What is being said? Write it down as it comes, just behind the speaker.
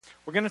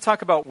We're going to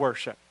talk about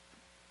worship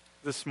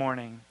this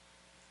morning.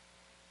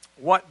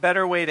 What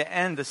better way to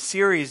end the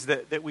series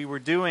that we were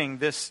doing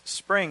this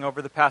spring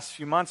over the past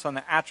few months on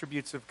the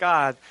attributes of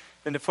God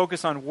than to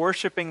focus on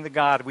worshiping the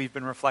God we've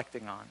been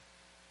reflecting on.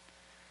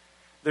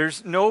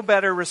 There's no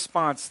better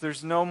response,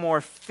 there's no more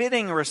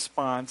fitting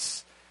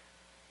response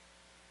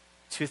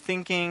to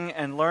thinking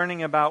and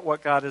learning about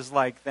what God is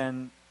like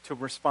than to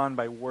respond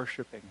by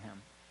worshiping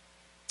Him.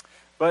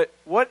 But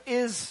what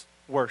is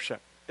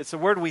worship? It's a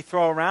word we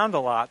throw around a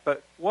lot,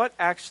 but what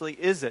actually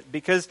is it?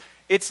 Because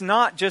it's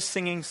not just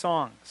singing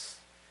songs,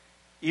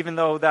 even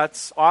though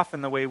that's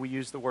often the way we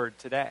use the word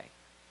today.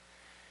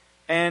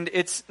 And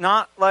it's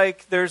not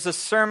like there's a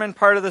sermon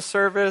part of the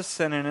service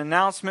and an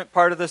announcement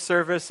part of the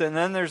service, and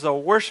then there's a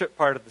worship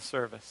part of the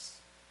service.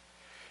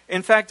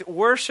 In fact,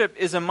 worship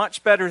is a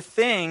much better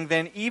thing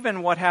than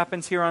even what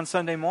happens here on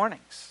Sunday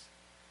mornings,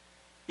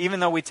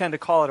 even though we tend to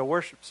call it a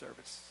worship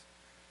service.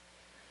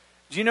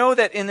 Do you know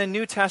that in the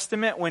New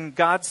Testament, when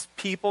God's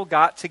people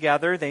got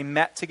together, they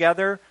met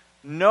together,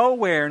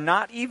 nowhere,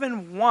 not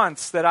even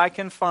once that I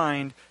can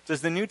find,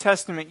 does the New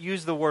Testament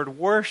use the word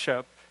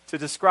worship to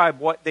describe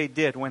what they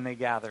did when they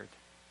gathered.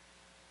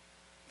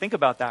 Think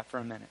about that for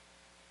a minute.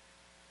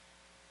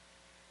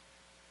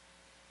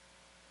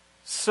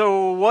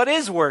 So what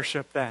is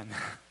worship then?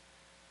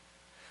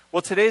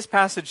 Well, today's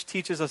passage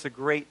teaches us a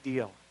great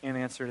deal in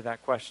answer to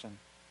that question.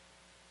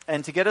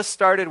 And to get us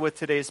started with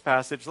today's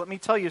passage, let me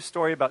tell you a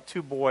story about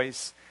two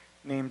boys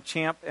named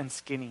Champ and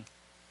Skinny.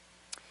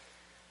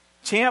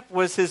 Champ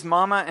was his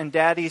mama and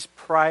daddy's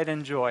pride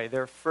and joy,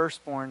 their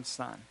firstborn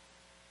son.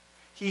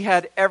 He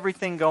had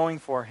everything going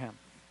for him.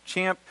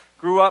 Champ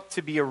grew up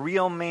to be a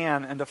real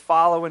man and to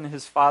follow in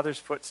his father's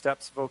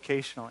footsteps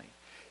vocationally.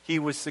 He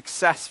was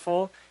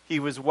successful, he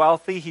was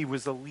wealthy, he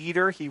was a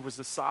leader, he was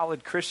a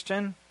solid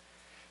Christian.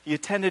 He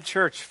attended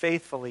church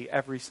faithfully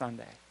every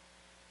Sunday.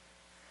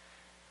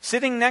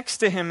 Sitting next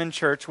to him in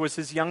church was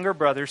his younger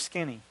brother,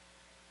 Skinny.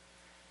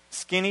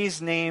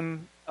 Skinny's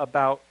name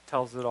about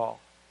tells it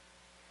all.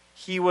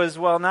 He was,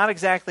 well, not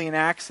exactly an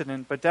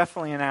accident, but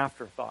definitely an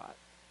afterthought.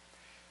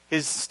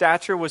 His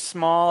stature was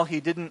small, he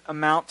didn't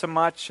amount to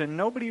much, and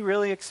nobody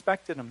really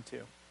expected him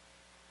to.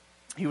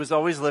 He was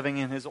always living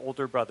in his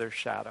older brother's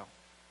shadow.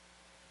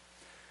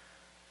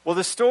 Well,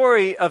 the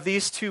story of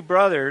these two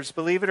brothers,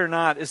 believe it or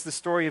not, is the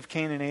story of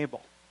Cain and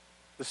Abel,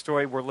 the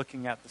story we're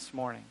looking at this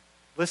morning.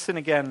 Listen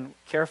again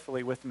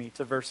carefully with me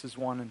to verses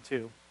 1 and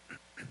 2.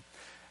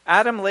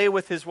 Adam lay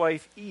with his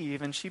wife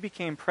Eve, and she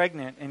became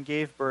pregnant and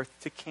gave birth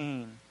to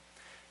Cain.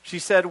 She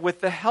said,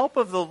 "With the help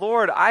of the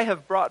Lord, I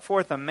have brought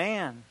forth a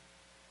man."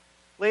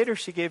 Later,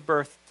 she gave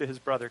birth to his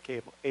brother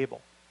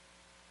Abel.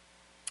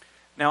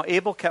 Now,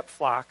 Abel kept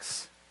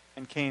flocks,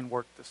 and Cain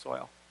worked the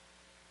soil.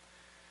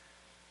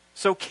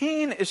 So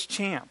Cain is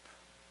Champ.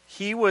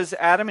 He was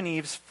Adam and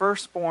Eve's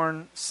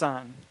firstborn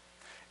son.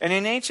 And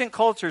in ancient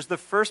cultures, the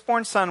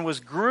firstborn son was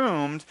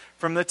groomed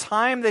from the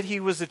time that he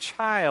was a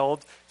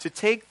child to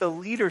take the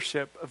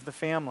leadership of the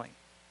family.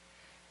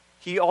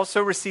 He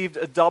also received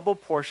a double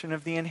portion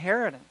of the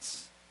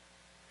inheritance.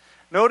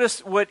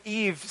 Notice what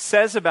Eve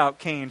says about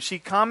Cain. She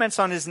comments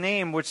on his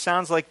name, which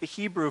sounds like the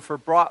Hebrew for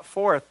brought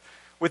forth.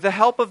 With the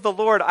help of the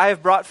Lord, I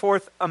have brought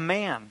forth a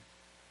man.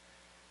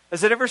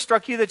 Has it ever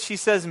struck you that she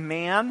says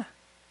man?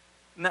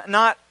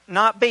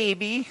 Not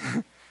baby,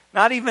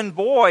 not even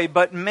boy,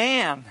 but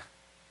man.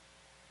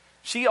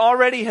 She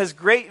already has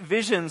great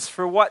visions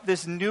for what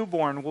this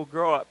newborn will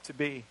grow up to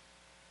be.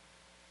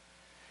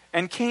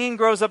 And Cain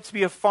grows up to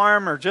be a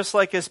farmer, just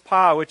like his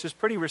pa, which is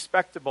pretty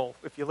respectable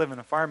if you live in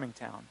a farming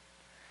town.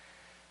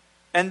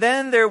 And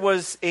then there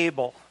was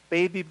Abel,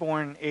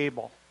 baby-born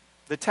Abel.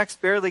 The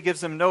text barely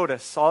gives him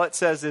notice. All it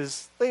says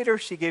is, later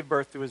she gave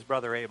birth to his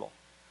brother Abel.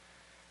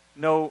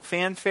 No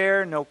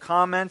fanfare, no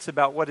comments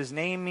about what his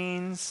name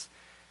means.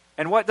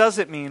 And what does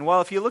it mean? Well,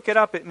 if you look it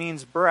up, it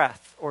means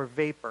breath or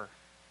vapor.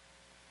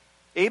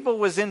 Abel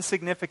was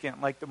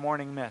insignificant like the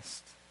morning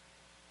mist.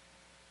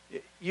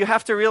 You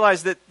have to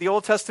realize that the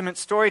Old Testament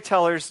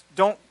storytellers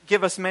don't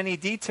give us many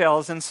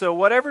details, and so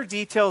whatever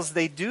details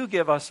they do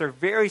give us are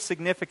very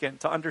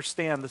significant to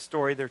understand the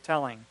story they're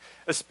telling,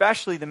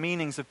 especially the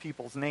meanings of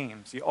people's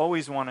names. You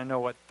always want to know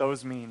what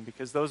those mean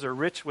because those are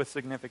rich with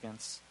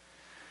significance.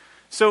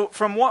 So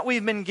from what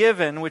we've been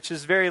given, which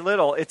is very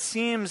little, it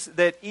seems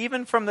that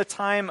even from the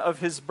time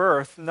of his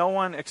birth, no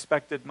one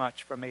expected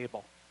much from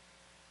Abel.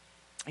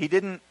 He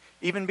didn't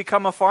even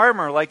become a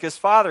farmer like his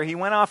father. He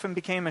went off and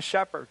became a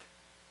shepherd.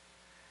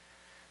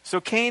 So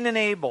Cain and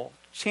Abel,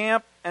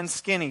 Champ and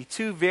Skinny,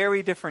 two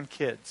very different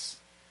kids.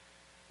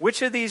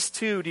 Which of these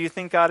two do you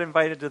think God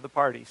invited to the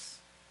parties?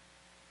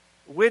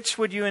 Which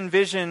would you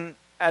envision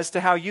as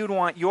to how you'd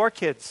want your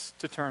kids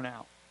to turn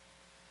out?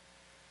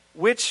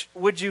 Which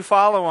would you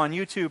follow on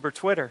YouTube or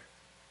Twitter?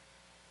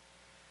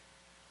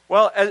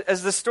 Well,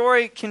 as the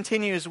story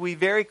continues, we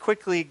very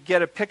quickly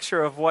get a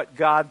picture of what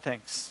God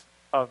thinks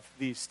of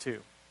these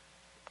two.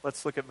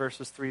 Let's look at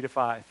verses 3 to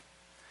 5.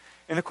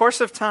 In the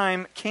course of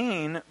time,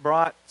 Cain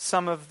brought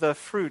some of the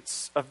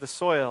fruits of the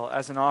soil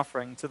as an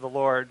offering to the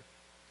Lord,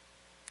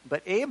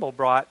 but Abel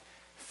brought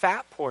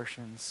fat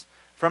portions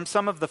from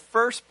some of the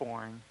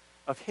firstborn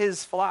of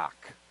his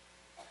flock.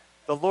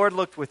 The Lord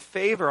looked with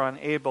favor on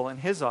Abel and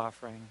his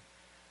offering,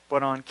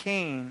 but on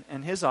Cain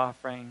and his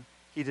offering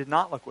he did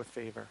not look with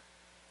favor.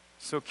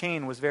 So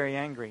Cain was very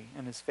angry,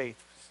 and his face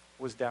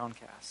was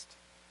downcast.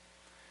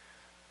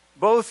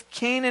 Both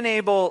Cain and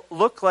Abel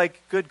look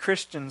like good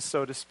Christians,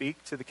 so to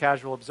speak, to the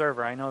casual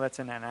observer. I know that's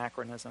an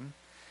anachronism.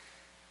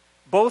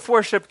 Both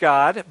worship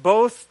God,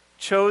 both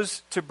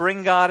chose to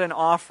bring God an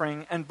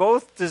offering, and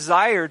both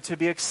desired to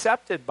be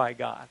accepted by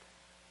God.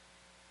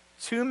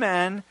 Two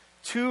men,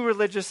 two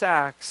religious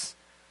acts,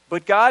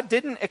 but God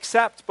didn't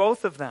accept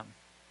both of them.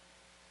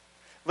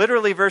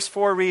 Literally, verse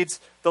 4 reads,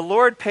 the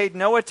Lord paid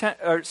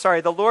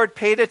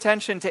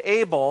attention to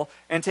Abel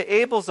and to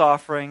Abel's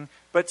offering,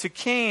 but to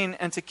Cain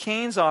and to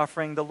Cain's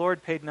offering, the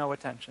Lord paid no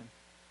attention.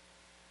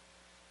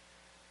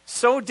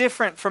 So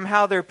different from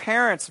how their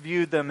parents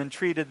viewed them and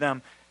treated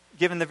them,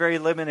 given the very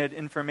limited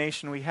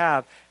information we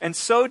have. And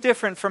so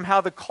different from how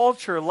the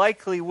culture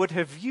likely would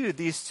have viewed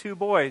these two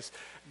boys.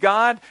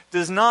 God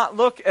does not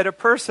look at a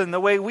person the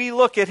way we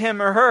look at him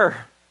or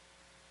her.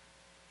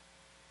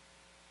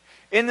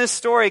 In this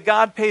story,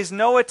 God pays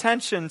no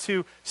attention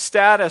to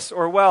status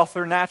or wealth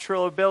or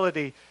natural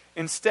ability.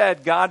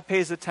 Instead, God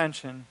pays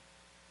attention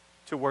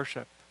to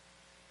worship.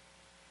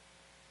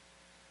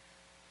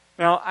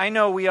 Now, I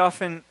know we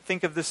often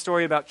think of this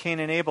story about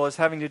Cain and Abel as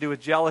having to do with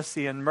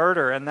jealousy and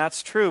murder, and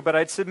that's true, but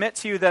I'd submit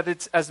to you that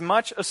it's as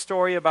much a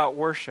story about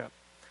worship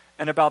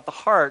and about the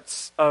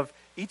hearts of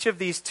each of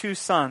these two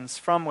sons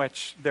from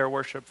which their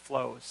worship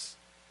flows.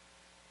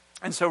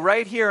 And so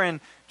right here in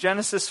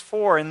Genesis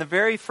 4, in the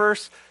very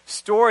first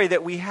story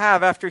that we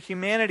have after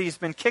humanity's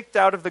been kicked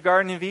out of the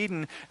Garden of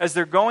Eden, as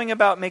they're going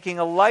about making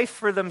a life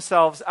for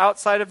themselves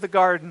outside of the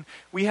garden,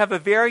 we have a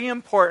very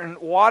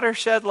important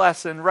watershed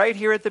lesson right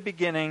here at the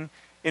beginning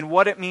in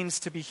what it means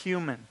to be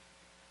human.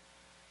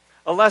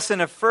 A lesson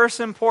of first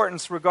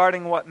importance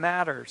regarding what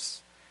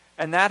matters.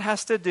 And that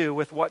has to do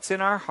with what's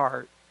in our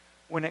heart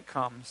when it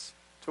comes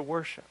to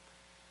worship.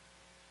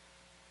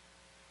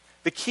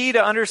 The key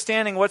to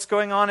understanding what's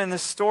going on in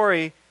this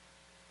story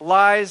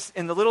lies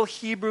in the little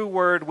Hebrew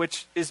word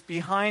which is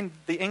behind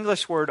the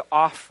English word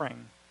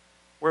offering,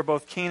 where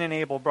both Cain and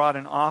Abel brought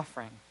an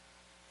offering.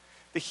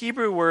 The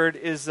Hebrew word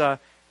is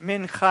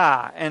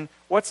mincha. And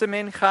what's a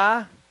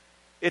mincha?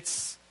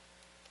 It's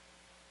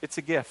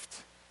a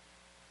gift.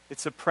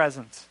 It's a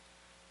present.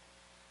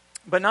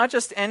 But not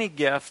just any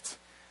gift,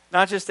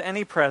 not just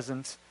any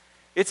present.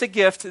 It's a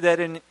gift that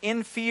an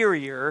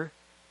inferior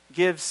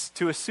gives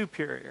to a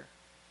superior.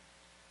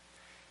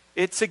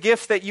 It's a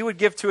gift that you would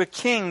give to a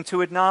king to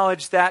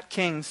acknowledge that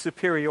king's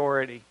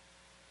superiority.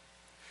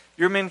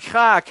 Your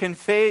mincha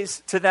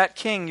conveys to that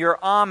king your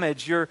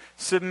homage, your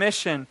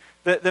submission.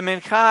 The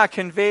mincha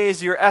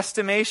conveys your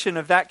estimation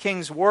of that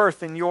king's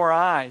worth in your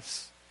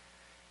eyes.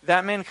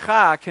 That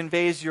mincha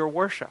conveys your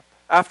worship.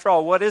 After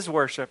all, what is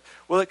worship?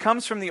 Well, it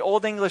comes from the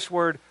Old English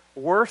word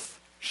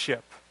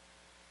worthship.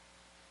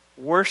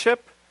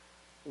 Worship,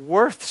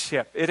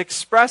 worthship. It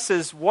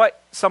expresses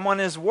what someone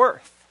is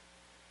worth.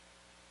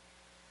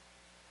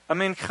 A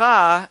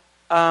mincha,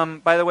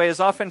 by the way, is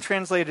often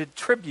translated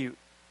tribute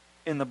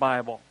in the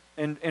Bible.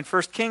 In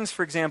 1 Kings,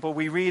 for example,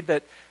 we read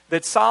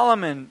that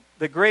Solomon,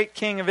 the great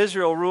king of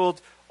Israel, ruled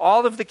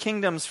all of the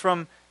kingdoms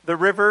from the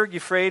river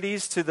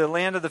Euphrates to the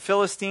land of the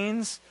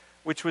Philistines,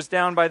 which was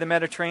down by the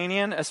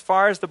Mediterranean, as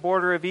far as the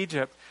border of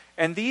Egypt.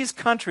 And these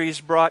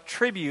countries brought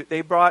tribute.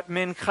 They brought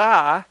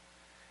mincha,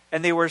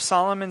 and they were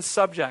Solomon's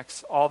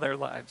subjects all their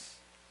lives.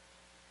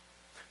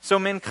 So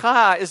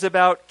mincha is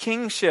about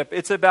kingship.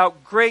 It's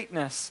about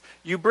greatness.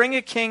 You bring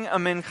a king a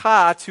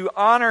mincha to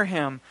honor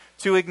him,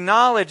 to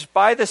acknowledge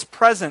by this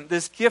present,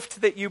 this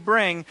gift that you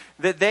bring,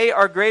 that they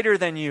are greater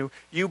than you.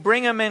 You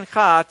bring a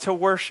mincha to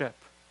worship.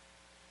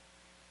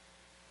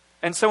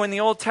 And so in the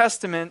Old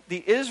Testament,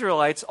 the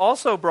Israelites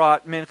also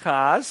brought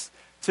minchas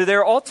to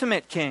their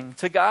ultimate king,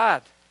 to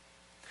God.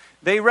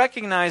 They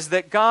recognized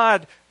that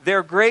God,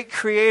 their great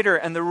creator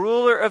and the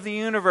ruler of the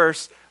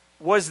universe,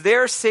 was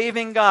their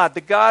saving God,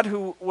 the God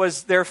who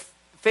was their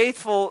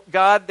faithful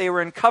God. They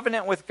were in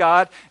covenant with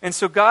God, and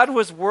so God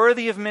was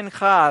worthy of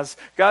minchas.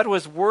 God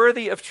was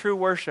worthy of true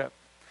worship.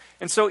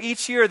 And so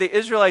each year the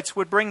Israelites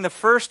would bring the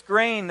first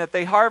grain that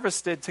they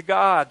harvested to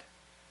God.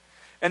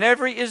 And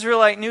every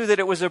Israelite knew that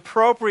it was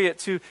appropriate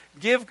to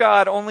give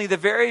God only the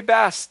very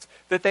best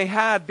that they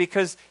had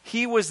because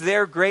he was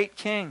their great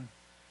king.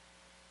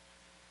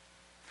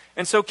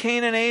 And so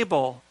Cain and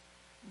Abel,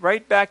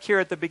 right back here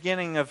at the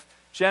beginning of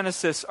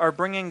Genesis, are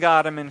bringing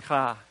God a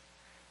mincha.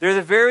 They're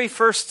the very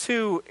first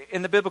two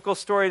in the biblical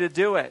story to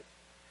do it.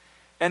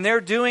 And their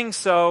doing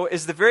so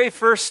is the very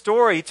first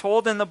story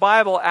told in the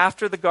Bible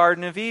after the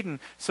Garden of Eden.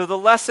 So the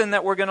lesson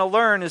that we're going to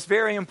learn is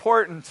very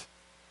important.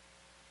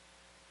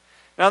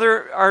 Now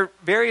there are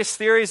various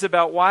theories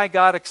about why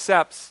God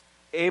accepts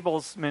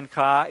Abel's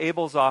mincha,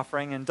 Abel's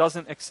offering, and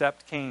doesn't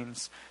accept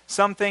Cain's.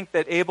 Some think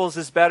that Abel's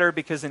is better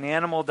because an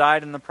animal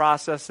died in the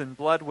process and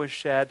blood was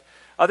shed.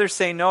 Others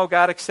say, no,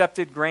 God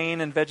accepted grain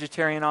and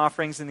vegetarian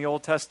offerings in the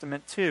Old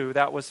Testament too.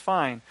 That was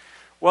fine.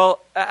 Well,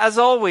 as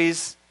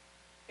always,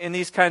 in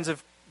these kinds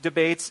of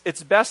debates,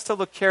 it's best to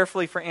look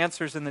carefully for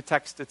answers in the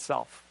text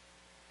itself.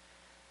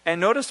 And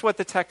notice what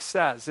the text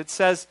says. It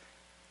says,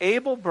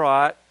 Abel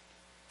brought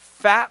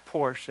fat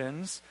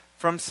portions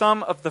from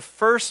some of the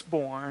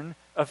firstborn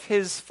of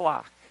his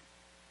flock.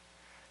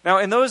 Now,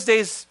 in those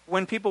days,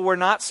 when people were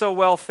not so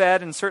well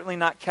fed and certainly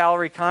not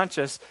calorie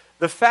conscious,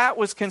 the fat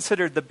was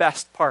considered the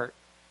best part.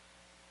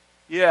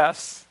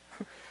 Yes.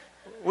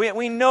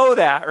 We know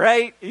that,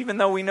 right? Even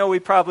though we know we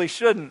probably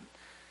shouldn't.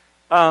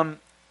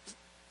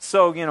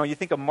 So, you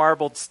think of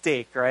marbled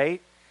steak,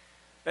 right?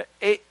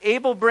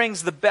 Abel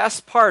brings the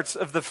best parts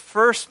of the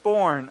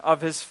firstborn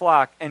of his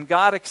flock, and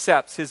God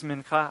accepts his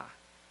mincha.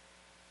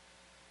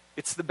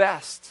 It's the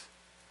best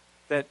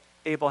that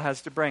Abel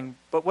has to bring.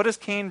 But what does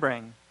Cain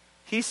bring?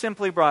 He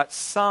simply brought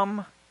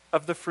some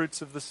of the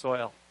fruits of the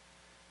soil.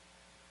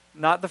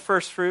 Not the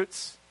first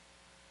fruits,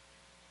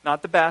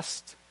 not the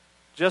best,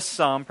 just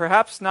some,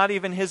 perhaps not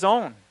even his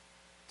own.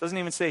 Doesn't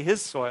even say his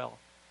soil.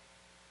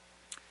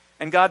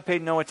 And God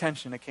paid no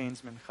attention to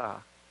Cain's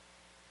mincha.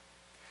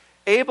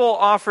 Abel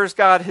offers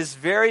God his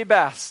very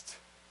best.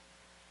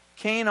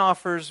 Cain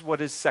offers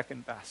what is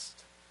second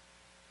best.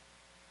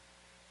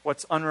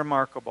 What's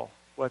unremarkable,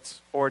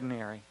 what's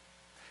ordinary.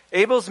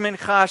 Abel's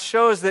mincha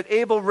shows that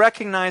Abel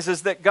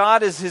recognizes that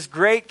God is his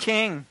great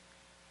king.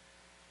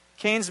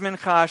 Cain's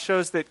mincha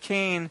shows that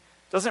Cain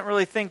doesn't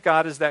really think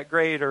God is that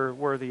great or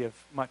worthy of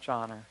much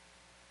honor.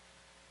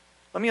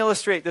 Let me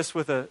illustrate this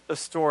with a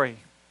story.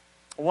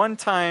 One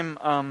time,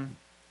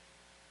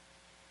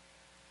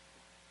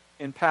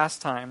 in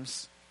past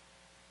times,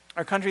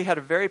 our country had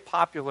a very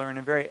popular and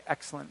a very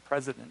excellent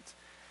president.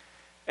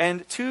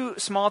 And two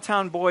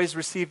small-town boys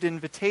received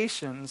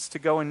invitations to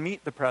go and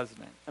meet the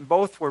president. And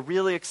both were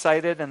really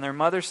excited, and their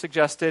mother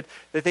suggested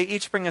that they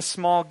each bring a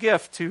small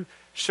gift to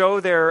show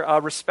their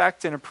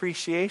respect and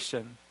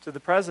appreciation to the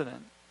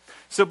president.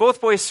 So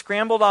both boys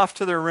scrambled off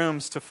to their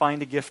rooms to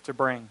find a gift to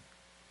bring.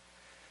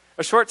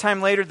 A short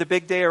time later, the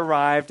big day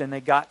arrived, and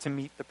they got to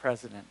meet the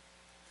president.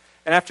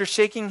 And after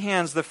shaking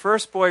hands, the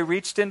first boy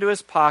reached into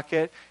his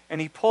pocket,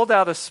 and he pulled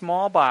out a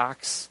small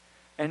box,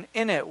 and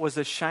in it was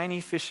a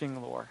shiny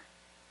fishing lure.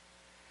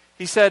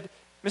 He said,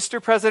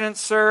 "Mr. President,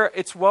 sir,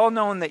 it's well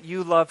known that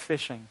you love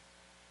fishing,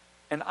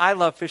 and I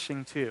love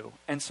fishing too.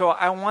 And so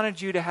I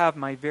wanted you to have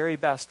my very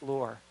best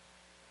lure.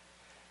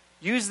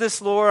 Use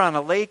this lure on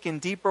a lake in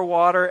deeper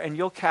water, and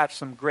you'll catch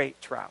some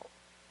great trout."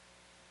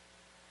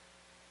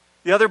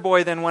 The other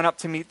boy then went up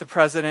to meet the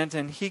president,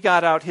 and he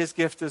got out his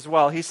gift as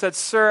well. He said,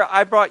 "Sir,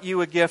 I brought you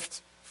a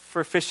gift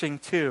for fishing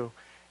too."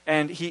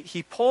 And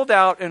he pulled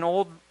out an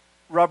old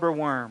rubber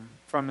worm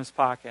from his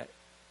pocket.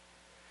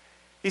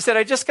 He said,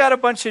 "I just got a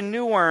bunch of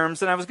new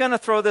worms, and I was going to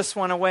throw this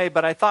one away,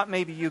 but I thought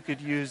maybe you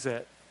could use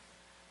it."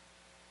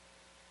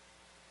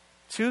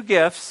 Two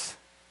gifts,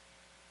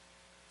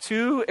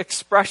 two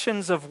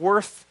expressions of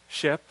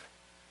worship,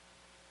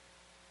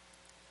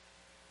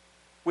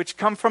 which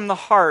come from the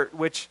heart,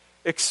 which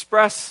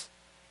express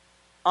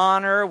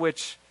honor,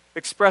 which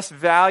express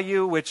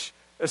value, which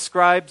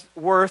ascribes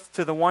worth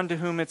to the one to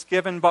whom it's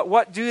given. But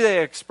what do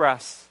they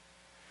express?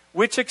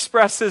 Which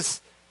expresses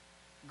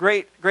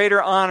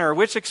greater honor?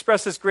 Which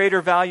expresses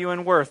greater value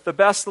and worth? The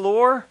best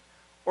lure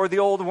or the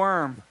old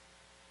worm?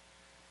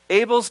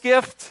 Abel's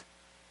gift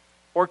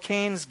or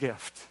Cain's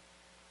gift?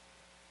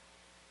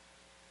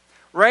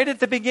 Right at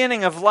the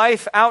beginning of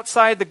life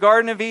outside the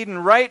Garden of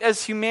Eden, right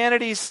as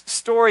humanity's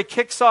story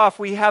kicks off,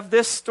 we have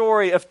this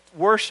story of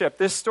worship,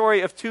 this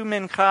story of two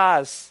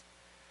minchas,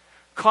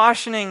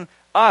 cautioning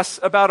us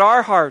about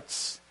our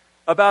hearts,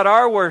 about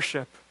our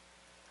worship,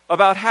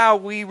 about how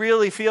we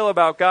really feel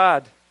about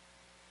God.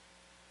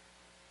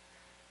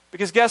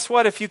 Because guess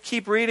what? If you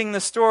keep reading the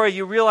story,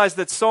 you realize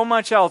that so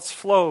much else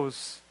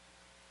flows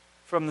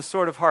from the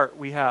sort of heart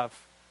we have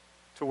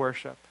to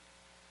worship.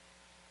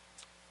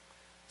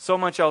 So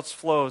much else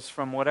flows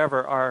from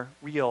whatever our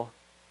real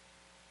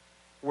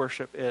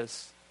worship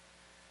is.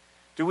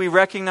 Do we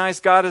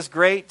recognize God as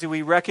great? Do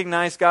we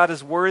recognize God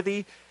as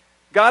worthy?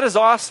 God is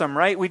awesome,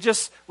 right? We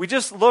just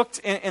looked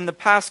in the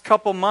past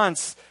couple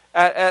months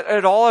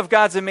at all of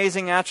God's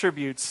amazing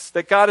attributes,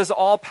 that God is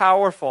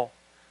all-powerful.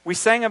 We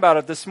sang about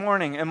it this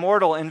morning.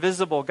 Immortal,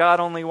 invisible, God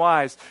only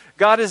wise.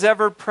 God is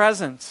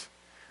ever-present.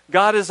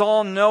 God is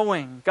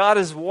all-knowing. God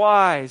is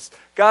wise.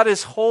 God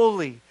is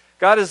holy.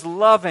 God is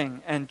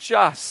loving and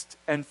just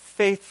and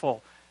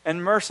faithful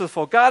and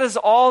merciful. God is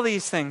all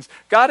these things.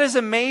 God is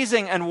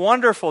amazing and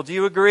wonderful. Do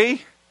you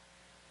agree?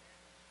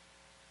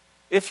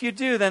 If you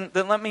do, then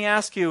let me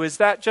ask you, is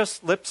that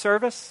just lip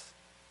service?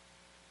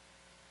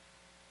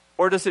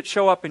 Or does it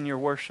show up in your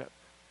worship?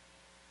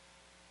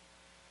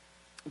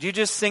 Do you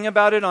just sing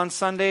about it on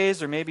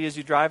Sundays, or maybe as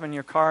you drive in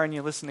your car and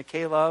you listen to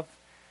K-Love?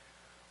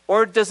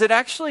 Or does it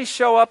actually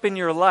show up in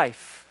your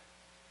life?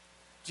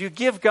 Do you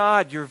give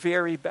God your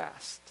very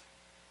best?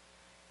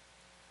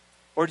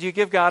 Or do you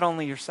give God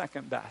only your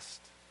second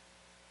best?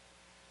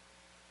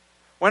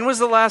 When was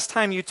the last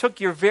time you took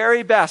your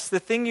very best, the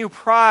thing you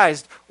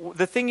prized,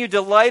 the thing you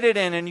delighted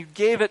in, and you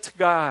gave it to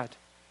God?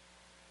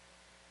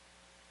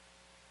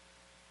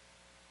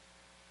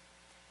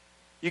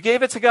 You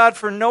gave it to God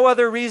for no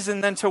other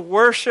reason than to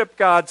worship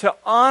God, to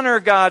honor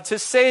God, to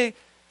say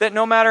that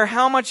no matter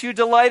how much you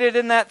delighted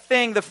in that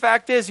thing, the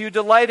fact is you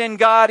delight in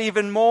God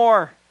even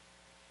more.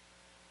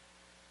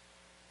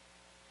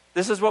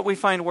 This is what we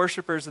find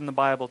worshipers in the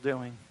Bible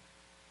doing.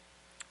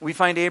 We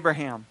find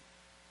Abraham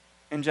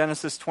in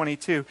Genesis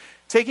 22,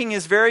 taking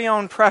his very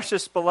own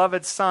precious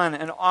beloved son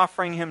and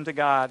offering him to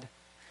God.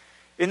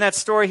 In that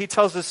story, he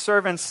tells his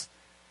servants,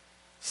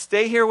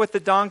 "Stay here with the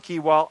donkey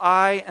while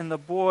I and the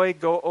boy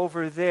go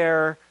over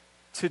there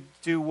to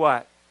do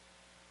what?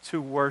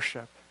 To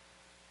worship."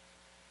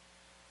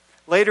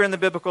 Later in the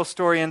biblical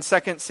story, in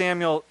 2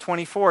 Samuel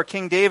 24,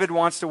 King David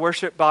wants to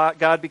worship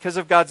God because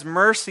of God's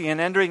mercy in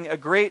ending a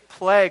great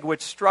plague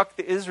which struck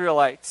the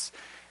Israelites.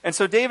 And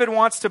so David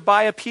wants to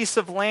buy a piece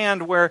of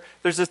land where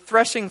there's a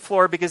threshing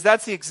floor, because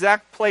that's the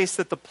exact place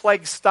that the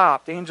plague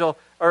stopped.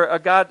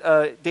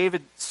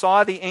 David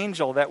saw the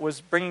angel that was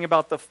bringing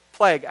about the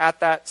plague at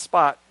that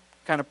spot,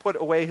 kind of put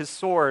away his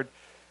sword,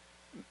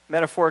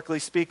 metaphorically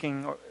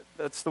speaking.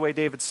 That's the way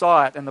David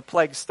saw it, and the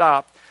plague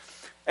stopped.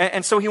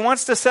 And so he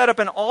wants to set up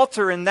an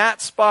altar in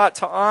that spot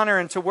to honor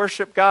and to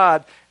worship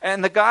God.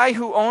 And the guy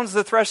who owns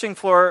the threshing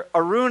floor,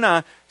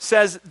 Araunah,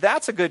 says,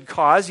 "That's a good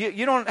cause.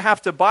 You don't have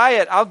to buy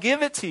it. I'll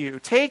give it to you.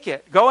 Take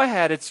it. Go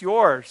ahead. It's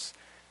yours."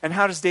 And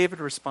how does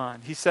David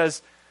respond? He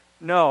says,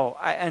 "No,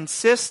 I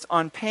insist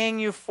on paying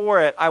you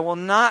for it. I will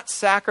not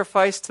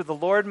sacrifice to the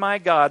Lord my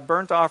God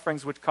burnt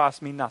offerings which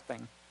cost me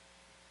nothing."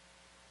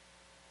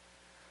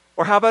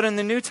 Or how about in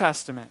the New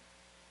Testament?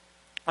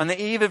 On the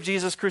eve of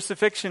Jesus'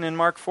 crucifixion in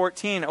Mark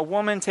 14, a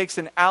woman takes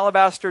an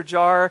alabaster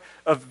jar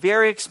of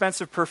very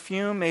expensive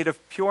perfume made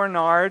of pure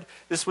nard.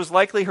 This was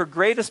likely her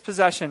greatest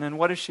possession, and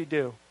what does she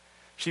do?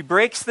 She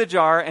breaks the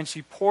jar and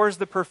she pours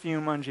the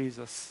perfume on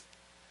Jesus.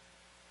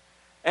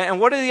 And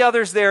what do the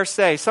others there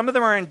say? Some of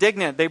them are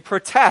indignant. They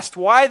protest.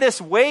 Why this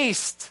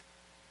waste?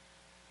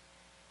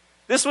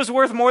 This was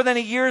worth more than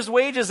a year's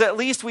wages. At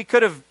least we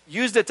could have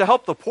used it to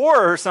help the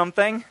poor or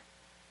something.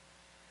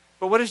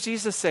 But what does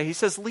Jesus say? He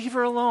says, "Leave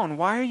her alone.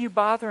 Why are you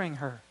bothering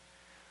her?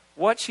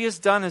 What she has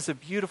done is a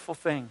beautiful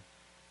thing.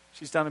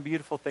 She's done a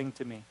beautiful thing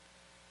to me."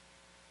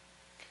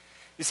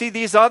 You see,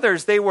 these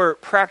others, they were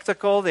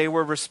practical, they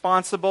were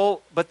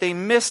responsible, but they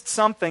missed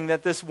something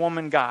that this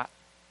woman got.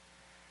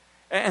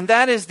 And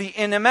that is the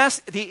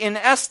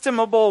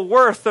inestimable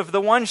worth of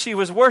the one she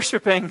was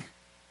worshiping.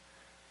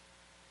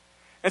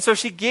 And so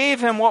she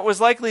gave him what was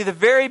likely the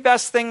very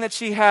best thing that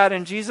she had,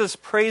 and Jesus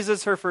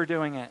praises her for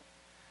doing it.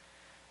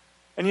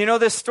 And you know,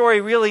 this story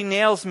really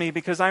nails me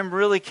because I'm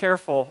really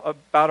careful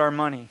about our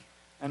money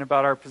and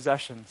about our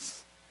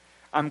possessions.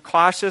 I'm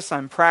cautious,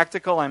 I'm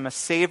practical, I'm a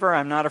saver,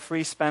 I'm not a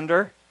free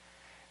spender.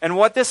 And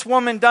what this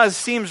woman does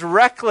seems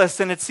reckless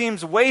and it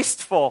seems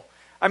wasteful.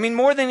 I mean,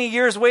 more than a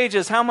year's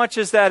wages, how much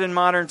is that in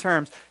modern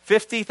terms?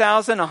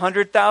 50,000,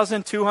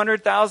 100,000,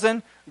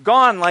 200,000?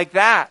 Gone like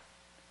that.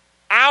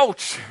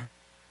 Ouch!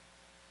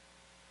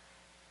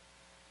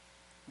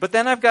 But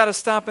then I've got to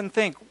stop and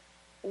think,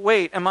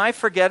 wait, am I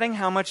forgetting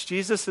how much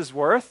Jesus is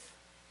worth?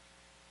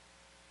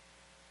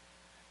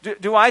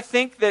 Do I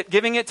think that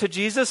giving it to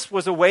Jesus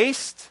was a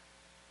waste?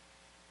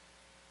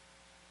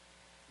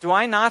 Do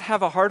I not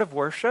have a heart of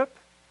worship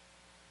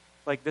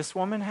like this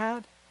woman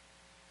had?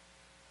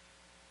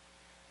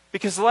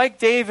 Because like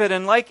David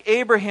and like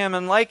Abraham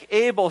and like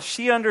Abel,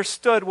 she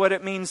understood what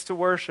it means to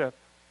worship.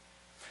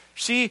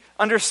 She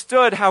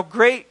understood how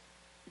great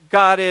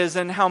God is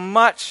and how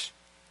much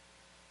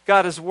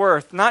God is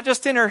worth. Not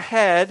just in her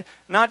head,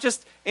 not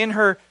just in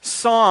her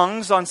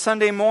songs on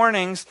Sunday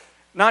mornings,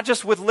 not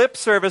just with lip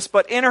service,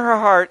 but in her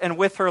heart and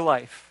with her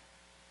life.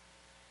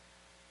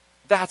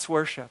 That's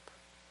worship.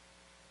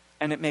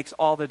 And it makes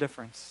all the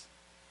difference.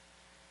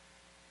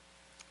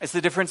 It's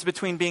the difference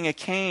between being a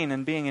Cain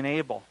and being an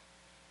Abel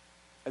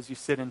as you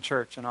sit in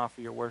church and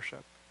offer your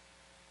worship.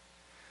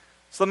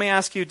 So let me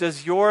ask you,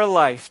 does your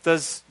life,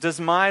 does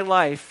my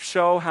life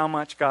show how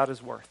much God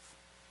is worth?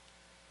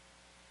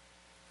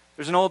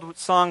 There's an old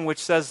song which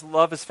says,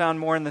 "Love is found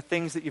more in the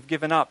things that you've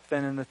given up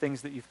than in the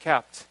things that you've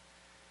kept."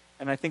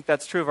 And I think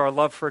that's true of our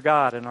love for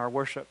God and our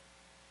worship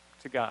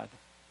to God.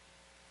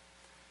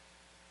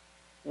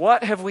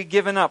 What have we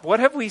given up? What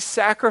have we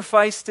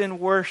sacrificed in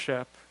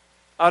worship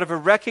out of a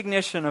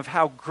recognition of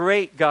how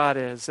great God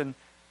is and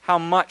how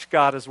much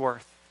God is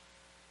worth?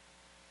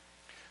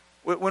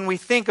 When we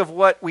think of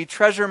what we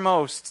treasure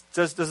most,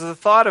 does the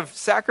thought of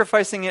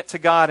sacrificing it to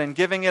God and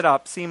giving it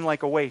up seem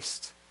like a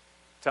waste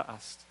to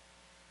us?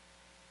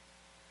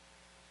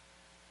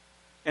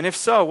 And if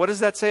so, what does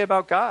that say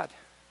about God?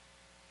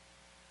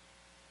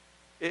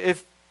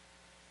 If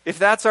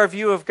that's our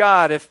view of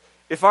God,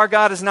 if our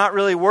God is not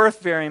really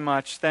worth very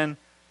much, then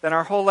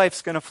our whole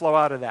life's going to flow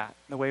out of that,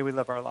 the way we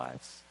live our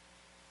lives.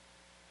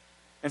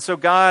 And so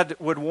God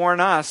would warn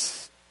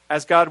us,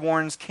 as God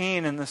warns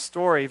Cain in the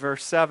story,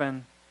 verse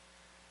 7,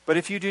 "But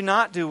if you do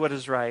not do what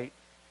is right,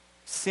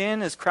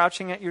 Sin is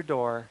crouching at your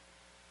door.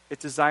 It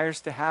desires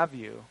to have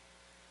you,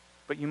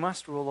 but you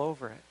must rule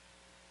over it.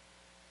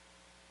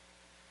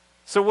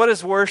 So what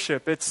is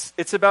worship?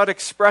 It's about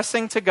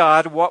expressing to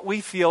God what we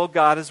feel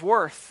God is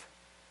worth.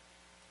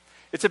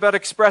 It's about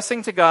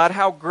expressing to God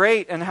how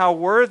great and how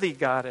worthy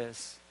God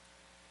is.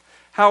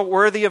 How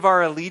worthy of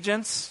our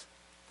allegiance,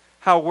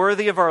 how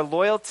worthy of our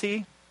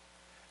loyalty,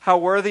 how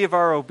worthy of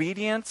our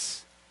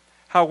obedience,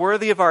 how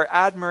worthy of our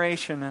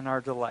admiration and our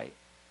delight.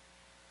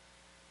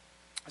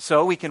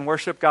 So we can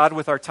worship God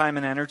with our time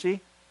and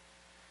energy.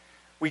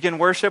 We can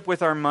worship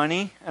with our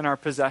money and our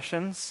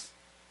possessions.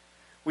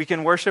 We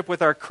can worship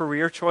with our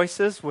career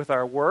choices, with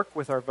our work,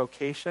 with our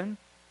vocation.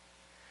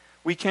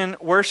 We can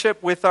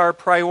worship with our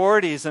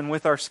priorities and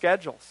with our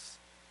schedules.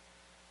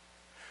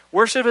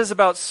 Worship is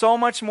about so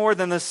much more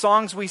than the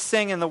songs we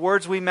sing and the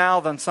words we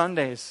mouth on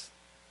Sundays.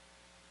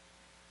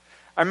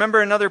 I remember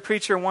another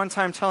preacher one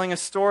time telling a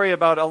story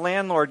about a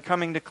landlord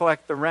coming to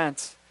collect the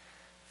rent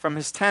from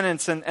his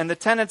tenants, and the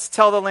tenants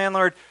tell the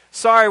landlord,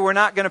 "Sorry, we're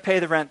not going to pay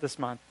the rent this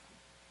month."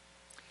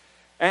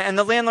 And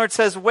the landlord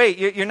says, "Wait,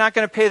 you're not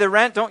going to pay the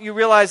rent? Don't you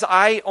realize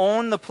I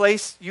own the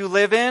place you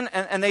live in?"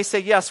 And they say,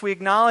 "Yes, we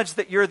acknowledge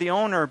that you're the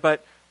owner,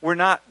 but we're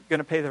not going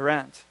to pay the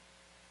rent."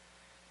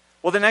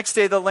 Well, the next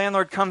day the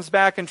landlord comes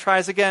back and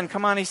tries again.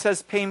 "Come on," he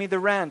says, "pay me the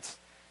rent."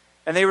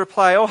 And they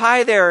reply, "Oh,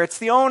 hi there, it's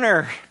the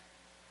owner.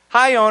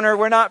 Hi, owner,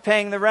 we're not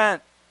paying the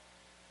rent."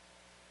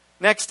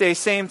 Next day,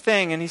 same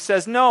thing. And he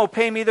says, "No,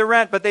 pay me the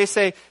rent." But they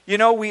say,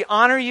 "We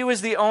honor you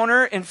as the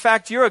owner. In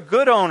fact, you're a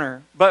good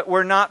owner, but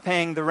we're not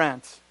paying the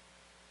rent."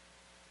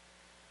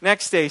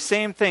 Next day,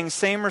 same thing,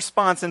 same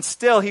response. And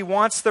still, he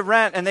wants the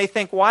rent. And they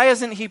think, why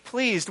isn't he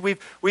pleased?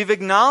 We've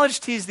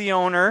acknowledged he's the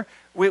owner.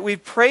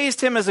 We've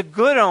praised him as a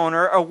good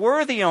owner, a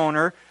worthy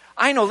owner.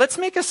 I know, let's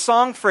make a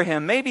song for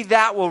him. Maybe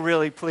that will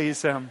really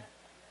please him.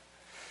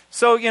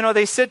 So,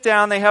 they sit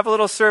down, they have a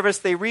little service,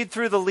 they read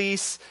through the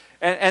lease,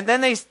 and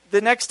then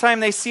the next time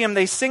they see him,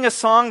 they sing a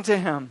song to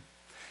him.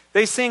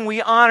 They sing,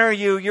 "We honor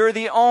you, you're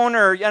the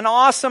owner, an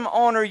awesome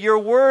owner, you're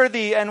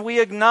worthy, and we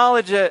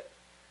acknowledge it."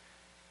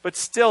 But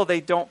still,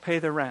 they don't pay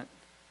the rent.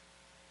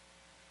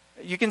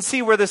 You can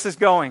see where this is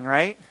going,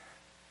 right?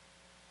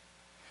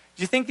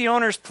 Do you think the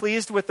owner's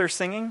pleased with their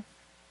singing?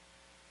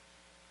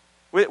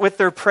 With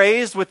their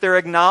praise, with their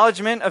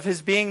acknowledgement of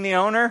his being the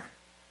owner?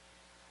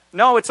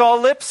 No, it's all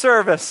lip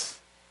service.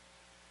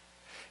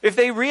 If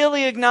they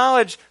really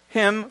acknowledge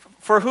him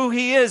for who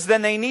he is,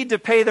 then they need to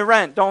pay the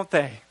rent, don't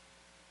they?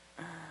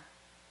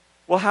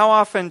 Well, how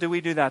often do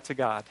we do that to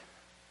God?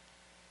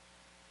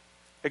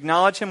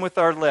 Acknowledge him with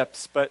our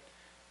lips, but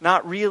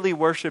not really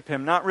worship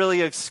him, not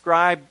really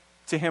ascribe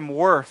to him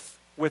worth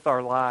with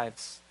our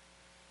lives.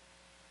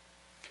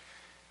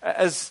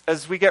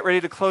 As we get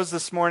ready to close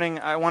this morning,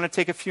 I want to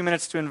take a few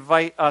minutes to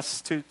invite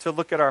us to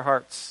look at our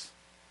hearts.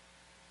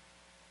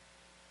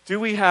 Do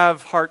we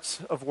have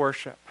hearts of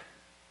worship?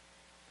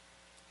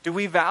 Do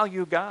we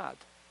value God?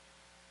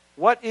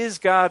 What is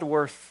God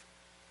worth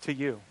to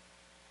you?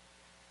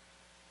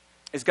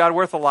 Is God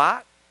worth a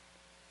lot?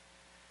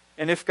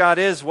 And if God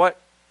is, what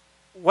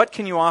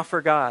can you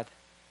offer God?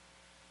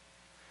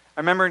 I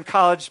remember in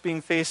college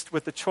being faced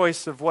with the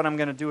choice of what I'm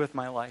going to do with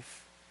my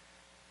life.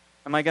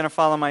 Am I going to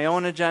follow my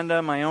own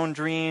agenda, my own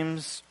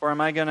dreams, or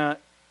am I going to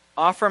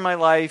offer my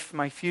life,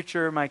 my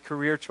future, my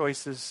career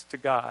choices to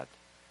God?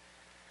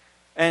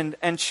 And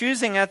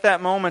choosing at that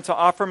moment to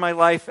offer my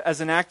life as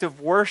an act of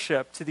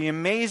worship to the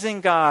amazing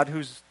God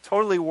who's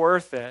totally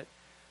worth it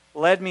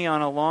led me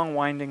on a long,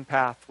 winding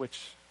path,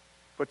 which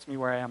puts me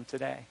where I am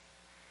today.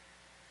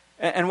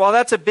 And while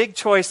that's a big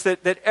choice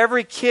that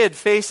every kid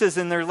faces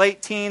in their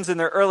late teens and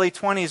their early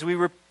 20s,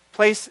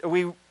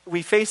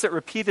 we face it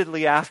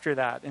repeatedly after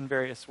that in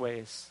various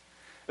ways,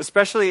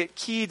 especially at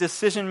key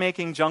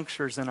decision-making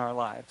junctures in our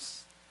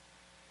lives.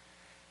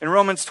 In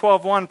Romans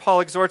 12:1,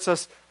 Paul exhorts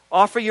us,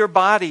 "Offer your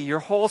body, your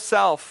whole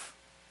self,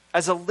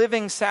 as a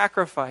living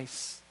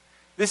sacrifice.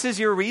 This is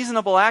your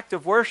reasonable act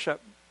of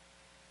worship."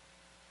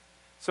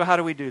 So how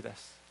do we do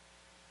this?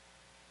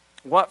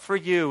 What for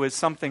you is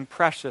something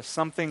precious,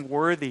 something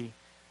worthy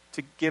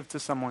to give to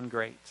someone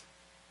great?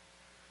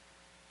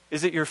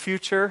 Is it your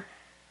future,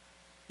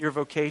 your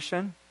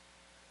vocation?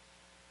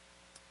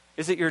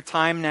 Is it your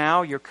time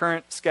now, your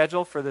current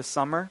schedule for this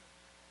summer?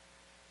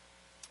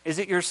 Is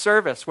it your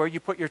service, where you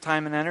put your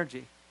time and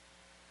energy?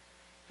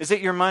 Is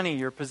it your money,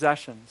 your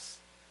possessions?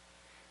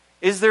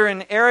 Is there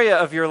an area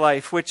of your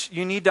life which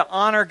you need to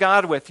honor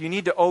God with? You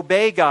need to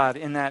obey God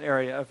in that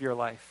area of your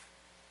life?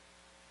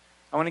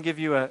 I want to give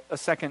you a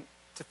second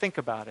to think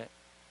about it.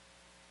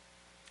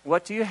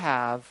 What do you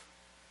have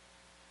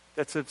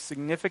that's of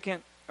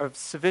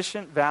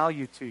sufficient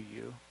value to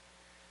you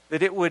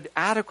that it would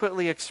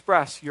adequately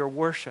express your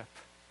worship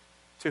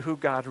to who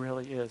God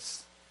really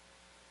is?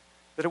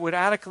 That it would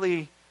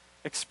adequately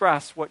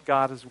express what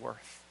God is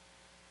worth?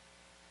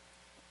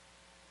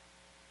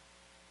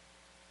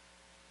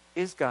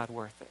 Is God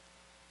worth it?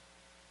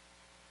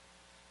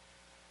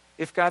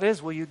 If God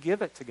is, will you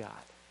give it to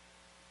God?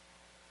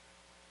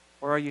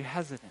 Or are you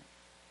hesitant?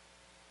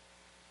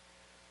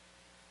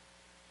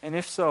 And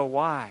if so,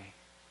 why?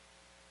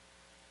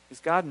 Is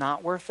God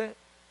not worth it?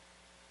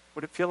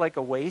 Would it feel like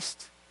a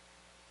waste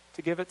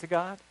to give it to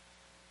God?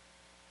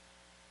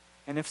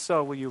 And if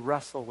so, will you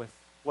wrestle with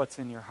what's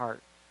in your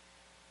heart?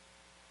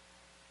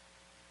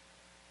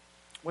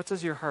 What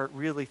does your heart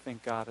really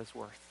think God is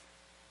worth?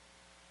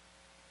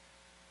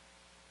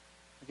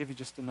 I'll give you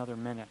just another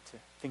minute to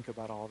think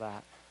about all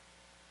that.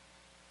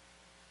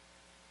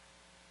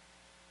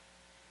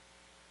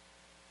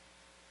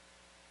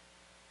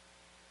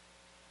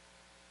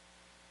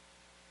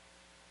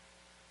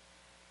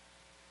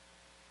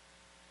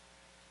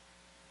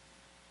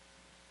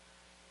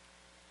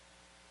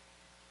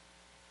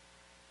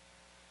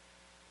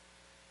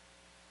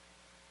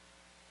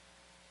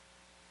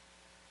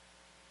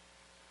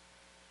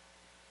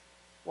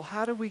 Well,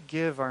 how do we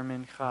give our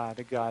mincha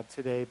to God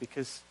today?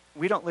 Because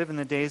we don't live in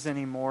the days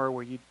anymore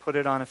where you'd put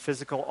it on a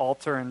physical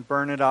altar and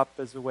burn it up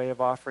as a way of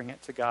offering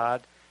it to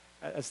God,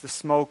 as the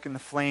smoke and the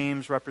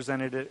flames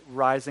represented it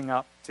rising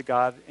up to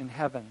God in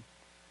heaven.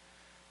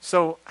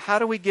 So how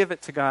do we give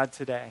it to God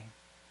today?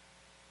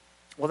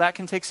 Well, that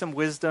can take some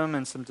wisdom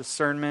and some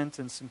discernment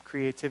and some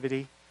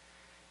creativity.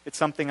 It's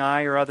something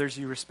I or others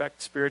you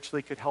respect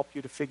spiritually could help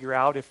you to figure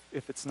out if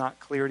it's not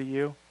clear to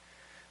you.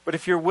 But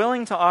if you're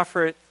willing to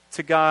offer it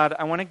to God,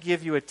 I want to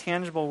give you a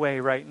tangible way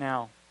right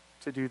now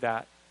to do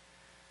that.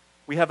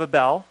 We have a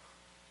bell.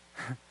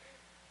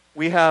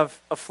 We have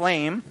a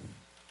flame.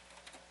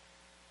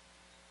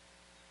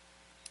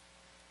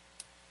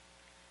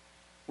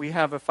 We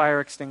have a fire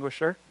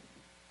extinguisher.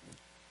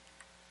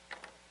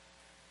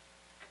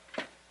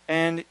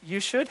 And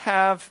you should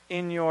have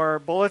in your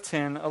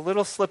bulletin a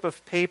little slip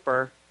of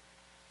paper.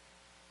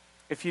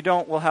 If you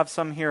don't, we'll have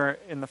some here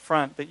in the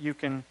front that you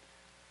can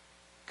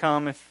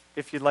come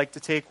if you'd like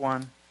to take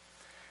one.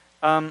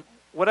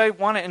 What I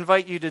want to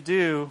invite you to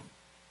do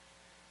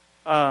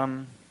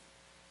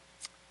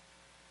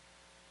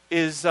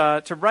is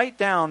to write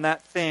down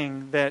that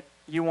thing that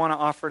you want to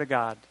offer to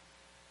God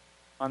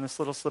on this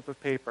little slip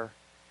of paper.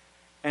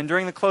 And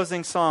during the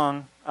closing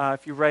song,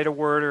 if you write a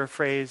word or a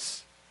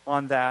phrase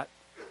on that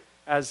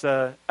as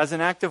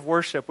an act of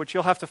worship, which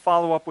you'll have to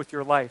follow up with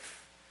your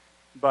life,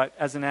 but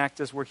as an act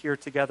as we're here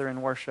together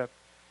in worship,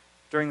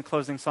 during the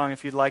closing song,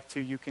 if you'd like to,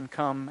 you can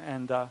come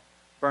and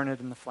burn it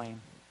in the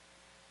flame.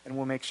 And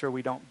we'll make sure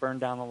we don't burn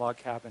down the log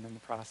cabin in the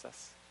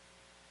process.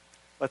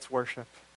 Let's worship.